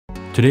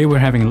Today we're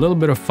having a little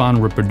bit of fun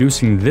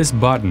reproducing this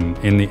button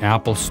in the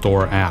Apple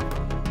Store app.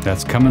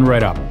 That's coming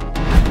right up.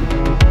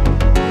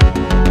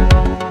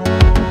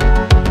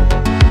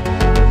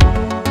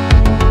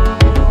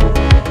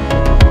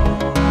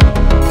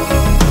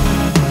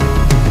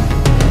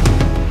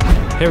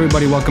 Hey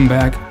everybody, welcome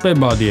back.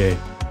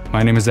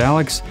 My name is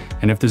Alex,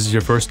 and if this is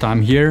your first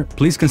time here,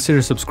 please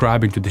consider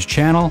subscribing to this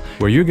channel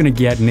where you're gonna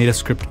get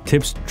NativeScript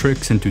tips,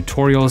 tricks, and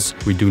tutorials.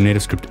 We do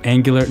NativeScript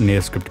Angular,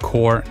 NativeScript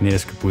Core,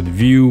 NativeScript with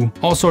Vue,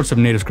 all sorts of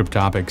NativeScript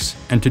topics.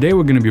 And today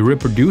we're gonna be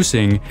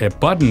reproducing a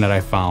button that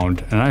I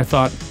found, and I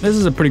thought, this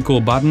is a pretty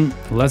cool button.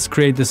 Let's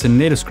create this in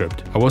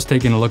NativeScript. I was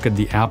taking a look at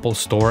the Apple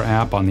Store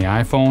app on the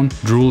iPhone,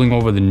 drooling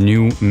over the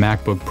new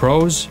MacBook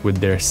Pros with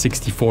their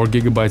 64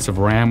 gigabytes of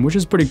RAM, which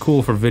is pretty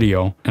cool for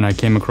video, and I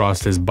came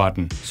across this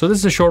button. So this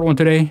is a short one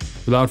today.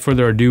 Without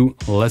further ado,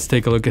 let's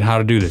take a look at how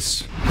to do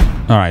this.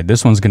 All right,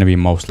 this one's gonna be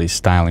mostly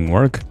styling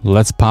work.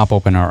 Let's pop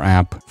open our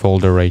app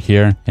folder right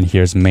here, and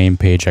here's main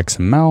page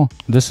XML.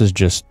 This is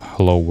just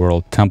hello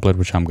world template,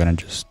 which I'm gonna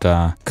just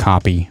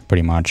copy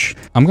pretty much.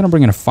 I'm gonna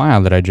bring in a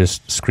file that I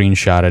just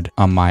screenshotted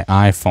on my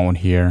iPhone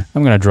here.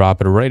 I'm gonna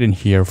drop it right in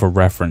here for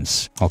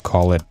reference. I'll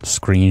call it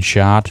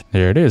screenshot.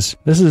 There it is.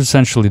 This is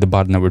essentially the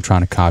button that we're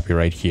trying to copy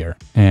right here.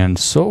 And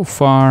so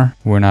far,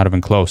 we're not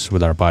even close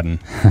with our button.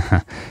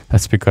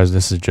 That's because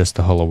this is just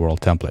the hello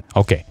world template.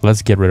 Okay,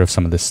 let's get rid of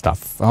some of this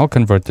stuff. I'll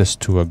convert this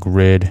to a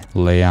grid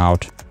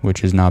layout,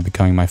 which is now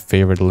becoming my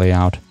favorite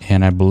layout.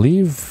 And I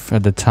believe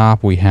at the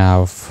top we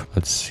have,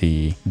 let's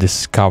see,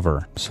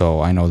 discover.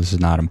 So I know this is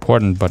not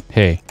important, but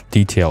hey,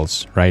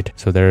 details, right?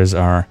 So there's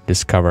our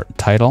discover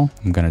title.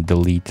 I'm gonna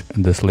delete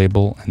this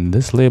label and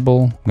this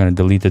label. I'm gonna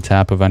delete the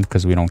tap event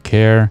because we don't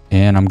care.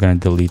 And I'm gonna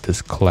delete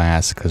this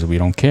class because we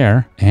don't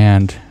care.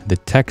 And the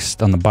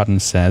text on the button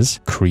says,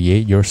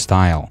 create your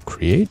style.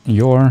 Create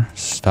your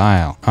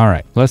style. All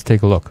right, let's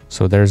take a look.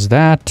 So there's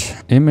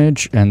that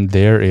image and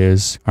there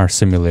is our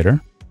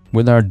simulator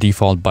with our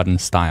default button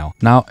style.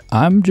 Now,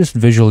 I'm just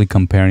visually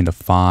comparing the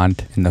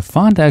font, and the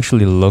font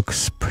actually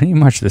looks pretty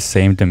much the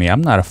same to me.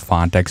 I'm not a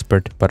font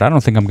expert, but I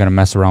don't think I'm gonna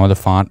mess around with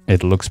the font.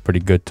 It looks pretty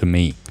good to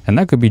me. And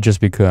that could be just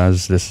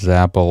because this is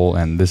Apple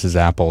and this is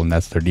Apple and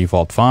that's their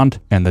default font,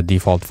 and the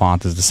default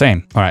font is the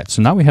same. All right,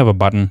 so now we have a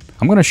button.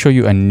 I'm gonna show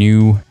you a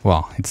new,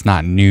 well, it's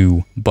not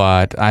new,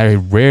 but I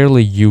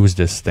rarely use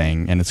this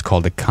thing, and it's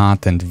called a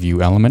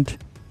ContentView element.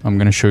 I'm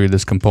going to show you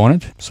this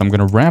component. So I'm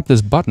going to wrap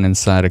this button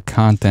inside a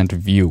content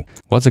view.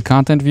 What's a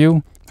content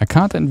view? A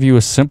content view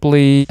is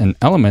simply an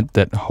element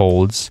that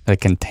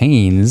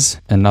contains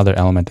another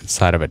element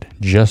inside of it.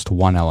 Just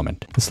one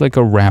element. It's like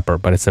a wrapper,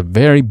 but it's a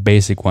very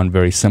basic one,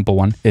 very simple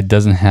one. It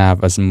doesn't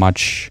have as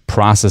much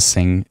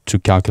processing to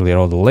calculate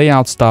all the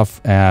layout stuff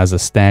as a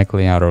stack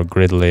layout or a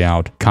grid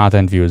layout.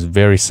 Content view is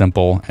very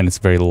simple and it's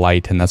very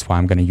light, and that's why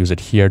I'm going to use it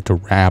here to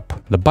wrap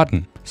the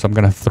button. So I'm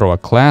going to throw a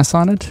class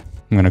on it.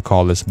 I'm going to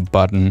call this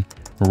button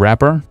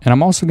wrapper, and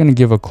I'm also going to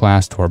give a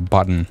class to our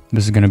button.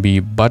 This is going to be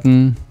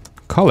button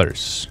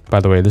colors. By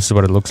the way, this is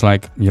what it looks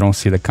like. You don't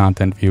see the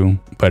content view,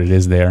 but it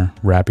is there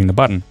wrapping the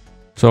button.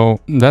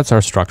 So that's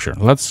our structure.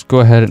 Let's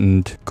go ahead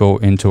and go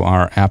into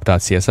our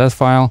app.css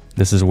file.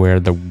 This is where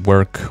the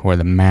work, where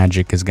the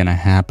magic is going to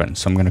happen.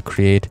 So I'm going to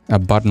create a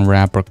button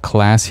wrapper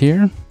class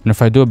here. And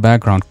if I do a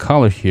background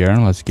color here,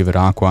 let's give it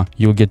aqua,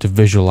 you'll get to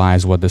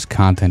visualize what this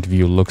content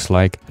view looks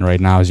like. And right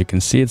now, as you can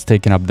see, it's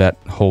taking up that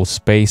whole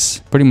space,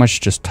 pretty much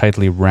just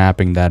tightly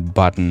wrapping that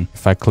button.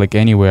 If I click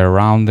anywhere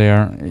around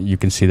there, you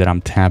can see that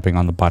I'm tapping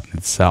on the button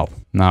itself.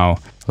 Now,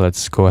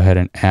 let's go ahead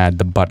and add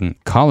the button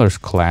colors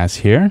class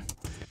here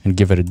and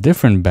give it a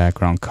different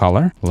background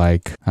color,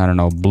 like, I don't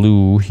know,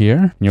 blue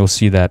here. You'll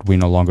see that we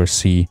no longer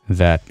see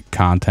that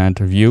content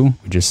view.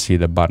 We just see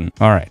the button.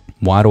 All right.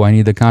 Why do I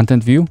need the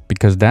content view?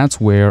 Because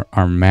that's where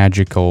our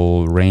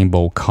magical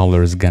rainbow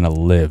color is gonna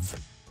live.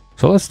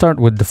 So let's start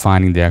with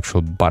defining the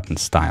actual button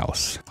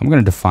styles. I'm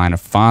gonna define a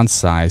font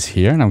size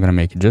here, and I'm gonna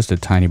make it just a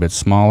tiny bit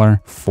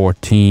smaller,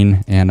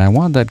 14, and I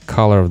want that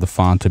color of the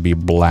font to be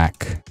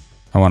black.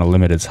 I want to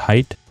limit its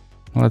height.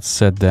 Let's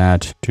set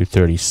that to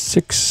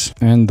 36,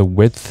 and the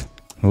width,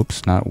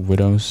 oops, not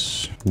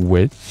widow's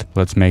width.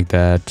 Let's make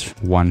that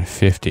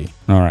 150.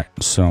 All right,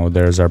 so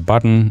there's our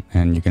button,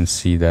 and you can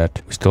see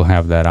that we still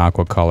have that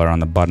aqua color on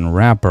the button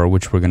wrapper,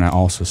 which we're gonna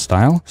also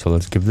style. So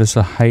let's give this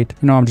a height.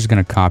 You know, I'm just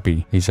gonna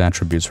copy these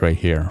attributes right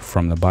here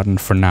from the button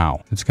for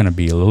now. It's gonna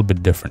be a little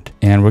bit different.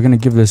 And we're gonna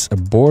give this a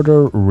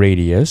border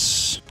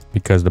radius,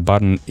 because the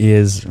button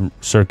is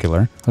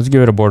circular. Let's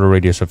give it a border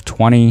radius of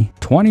 20.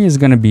 20 is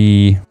going to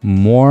be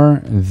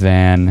more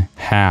than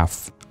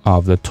half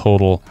of the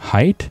total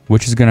height,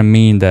 which is going to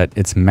mean that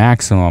its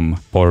maximum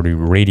border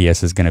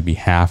radius is going to be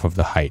half of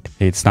the height.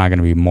 It's not going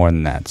to be more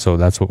than that. So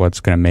that's what's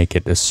going to make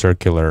it a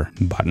circular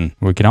button.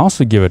 We can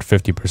also give it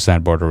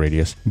 50% border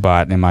radius,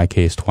 but in my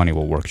case, 20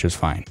 will work just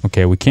fine.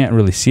 Okay, we can't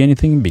really see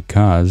anything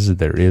because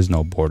there is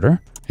no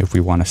border. If we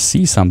want to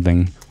see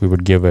something, we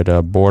would give it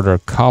a border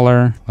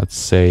color, let's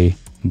say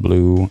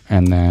blue,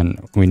 and then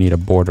we need a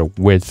border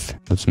width.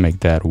 Let's make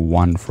that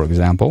 1, for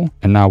example.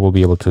 And now we'll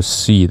be able to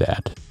see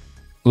that.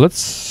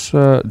 let's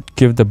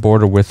give the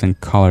border width and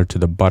color to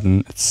the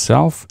button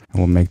itself. And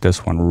we'll make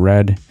this one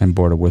red and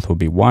border width will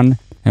be 1.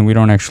 And we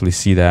don't actually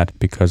see that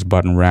because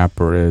button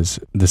wrapper is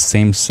the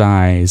same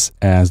size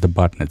as the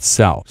button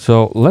itself.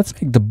 So let's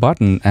make the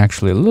button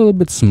actually a little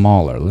bit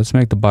smaller. Let's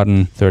make the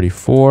button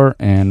 34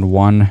 and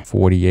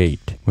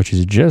 148, which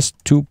is just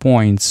 2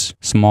 points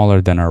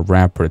smaller than our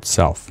wrapper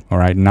itself. All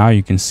right, now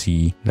you can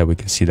see that we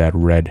can see that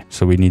red.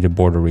 So we need a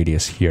border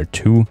radius here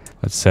too.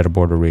 Let's set a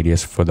border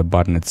radius for the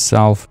button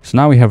itself. So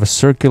now we have a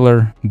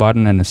circular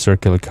button and a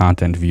circular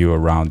content view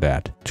around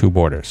that. 2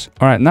 borders.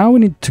 All right, now we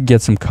need to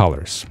get some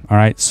colors. All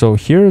right, so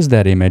here is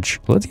that image.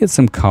 Let's get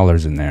some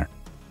colors in there.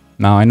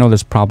 Now, I know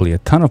there's probably a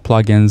ton of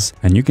plugins,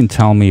 and you can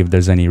tell me if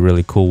there's any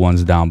really cool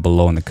ones down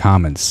below in the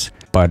comments.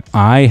 But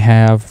I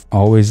have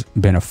always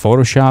been a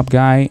Photoshop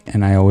guy,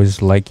 and I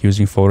always like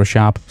using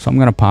Photoshop. So I'm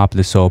going to pop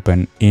this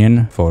open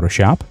in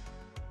Photoshop.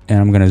 And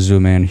I'm going to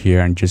zoom in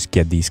here and just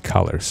get these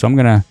colors. So I'm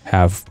going to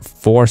have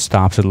 4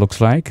 stops, it looks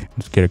like.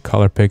 Let's get a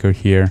color picker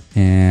here.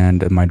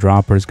 And my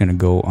dropper is going to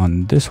go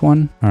on this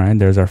one. All right,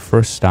 there's our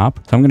first stop.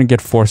 So I'm going to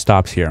get 4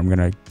 stops here. I'm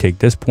going to take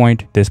this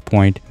point, this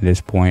point, this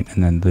point,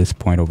 and then this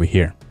point over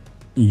here.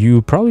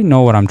 You probably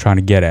know what I'm trying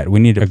to get at.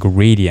 We need a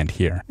gradient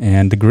here,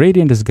 and the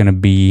gradient is going to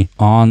be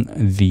on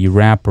the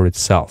wrapper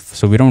itself.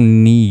 So we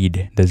don't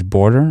need this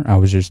border. I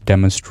was just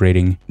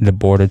demonstrating the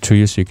border to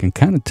you so you can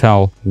kind of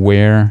tell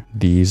where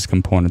these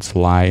components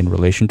lie in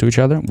relation to each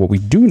other. What we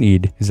do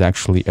need is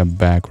actually a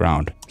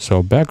background.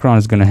 So background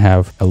is going to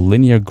have a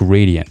linear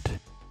gradient,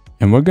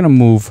 and we're going to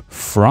move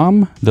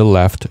from the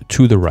left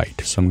to the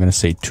right. So I'm going to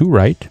say to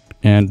right.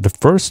 And the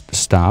first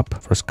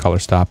color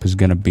stop is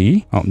going to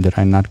be, oh, did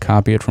I not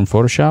copy it from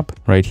Photoshop?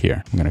 Right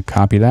here. I'm going to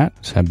copy that,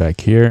 set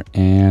back here,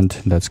 and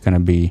that's going to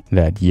be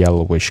that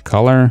yellowish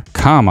color,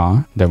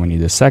 comma, then we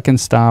need the second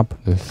stop,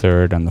 the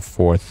third, and the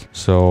fourth.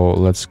 So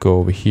let's go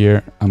over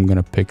here. I'm going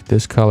to pick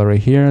this color right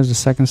here as the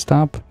second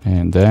stop.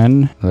 And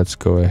then let's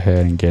go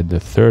ahead and get the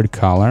third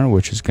color,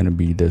 which is going to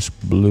be this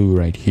blue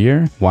right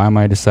here. Why am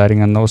I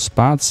deciding on those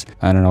spots?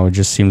 I don't know. It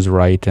just seems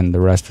right, and the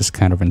rest is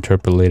kind of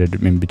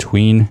interpolated in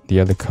between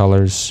the other colors.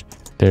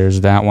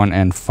 There's that one,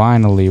 and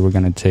finally we're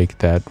going to take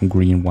that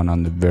green one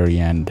on the very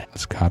end.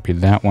 Let's copy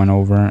that one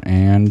over,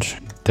 and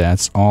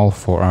that's all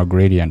for our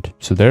gradient.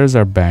 So there's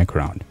our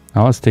background.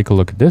 Now let's take a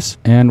look at this,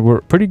 and we're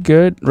pretty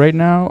good right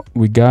now.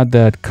 We got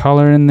that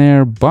color in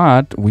there,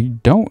 but we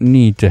don't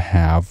need to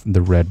have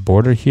the red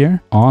border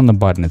here on the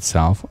button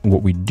itself.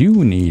 What we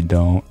do need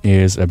though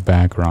is a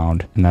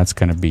background, and that's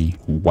going to be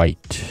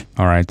white.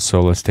 All right,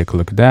 so let's take a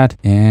look at that,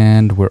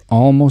 and we're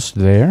almost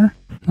there.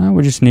 Now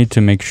we just need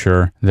to make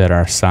sure that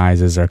our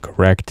sizes are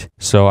correct.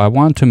 So I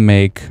want to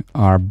make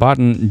our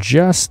button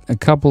just a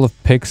couple of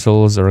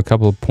pixels or a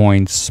couple of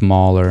points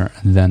smaller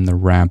than the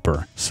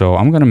wrapper. So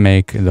I'm going to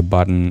make the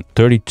button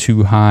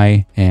 32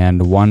 high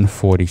and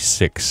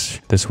 146.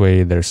 This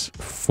way there's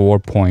 4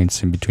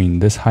 points in between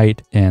this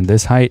height and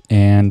this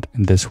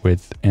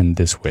width and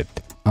this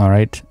width. All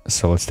right,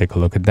 so let's take a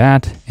look at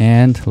that,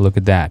 and look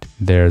at that.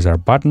 There's our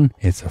button.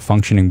 It's a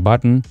functioning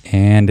button,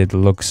 and it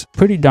looks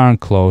pretty darn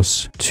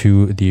close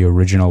to the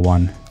original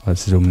one.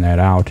 Let's zoom that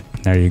out.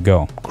 There you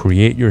go.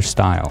 Create your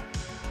style.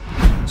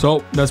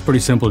 So that's pretty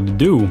simple to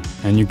do,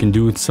 and you can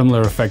do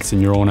similar effects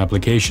in your own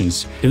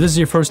applications. If this is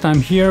your first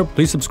time here,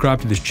 please subscribe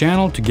to this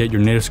channel to get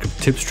your NativeScript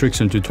tips, tricks,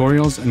 and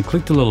tutorials, and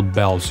click the little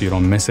bell so you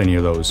don't miss any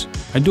of those.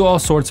 I do all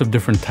sorts of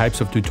different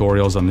types of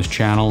tutorials on this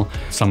channel.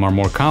 Some are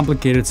more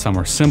complicated, some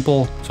are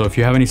simple. So if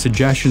you have any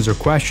suggestions or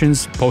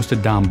questions, post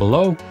it down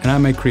below, and I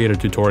may create a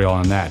tutorial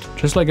on that.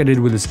 Just like I did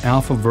with this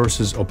alpha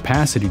versus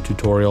opacity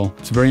tutorial.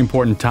 It's a very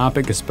important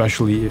topic,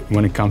 especially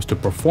when it comes to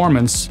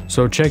performance.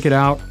 So check it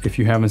out if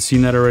you haven't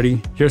seen that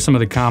already. Here's some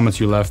of the comments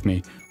you left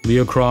me.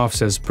 Leo Croft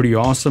says, pretty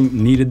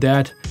awesome, needed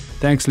that.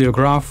 Thanks, Leo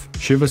Croft.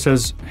 Shiva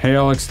says, hey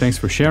Alex, thanks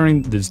for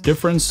sharing this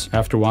difference.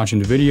 After watching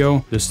the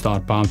video, this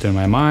thought popped in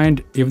my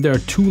mind. If there are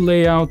 2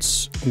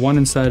 layouts, one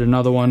inside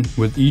another one,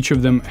 with each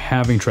of them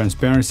having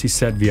transparency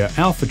set via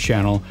alpha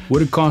channel,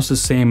 would it cost the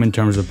same in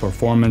terms of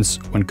performance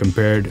when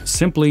compared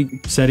simply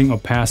setting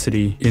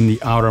opacity in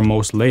the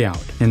outermost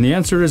layout? And the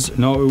answer is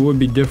no, it would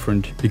be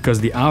different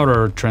because the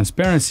outer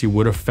transparency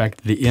would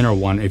affect the inner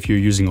one if you're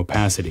using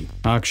opacity.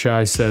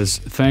 Akshay says,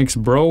 thanks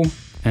bro.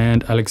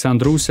 And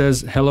Alexandru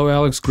says, hello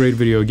Alex, great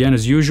video again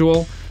as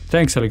usual.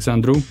 Thanks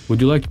Alexandru.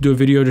 Would you like to do a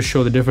video to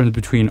show the difference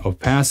between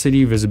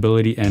opacity,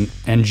 visibility, and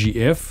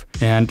NGIF?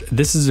 And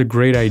this is a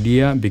great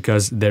idea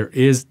because there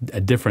is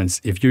a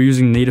difference. If you're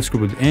using NativeScript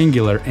with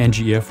Angular,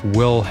 NGIF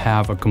will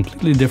have a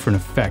completely different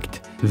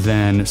effect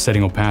than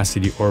setting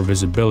opacity or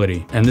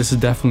visibility. And this is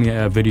definitely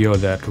a video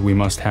that we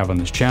must have on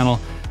this channel.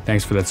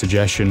 Thanks for that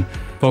suggestion.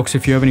 Folks,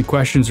 if you have any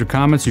questions or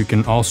comments, you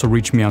can also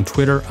reach me on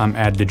Twitter. I'm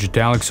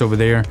 @Digitalix over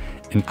there.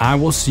 And I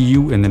will see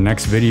you in the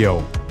next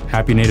video.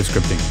 Happy native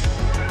scripting.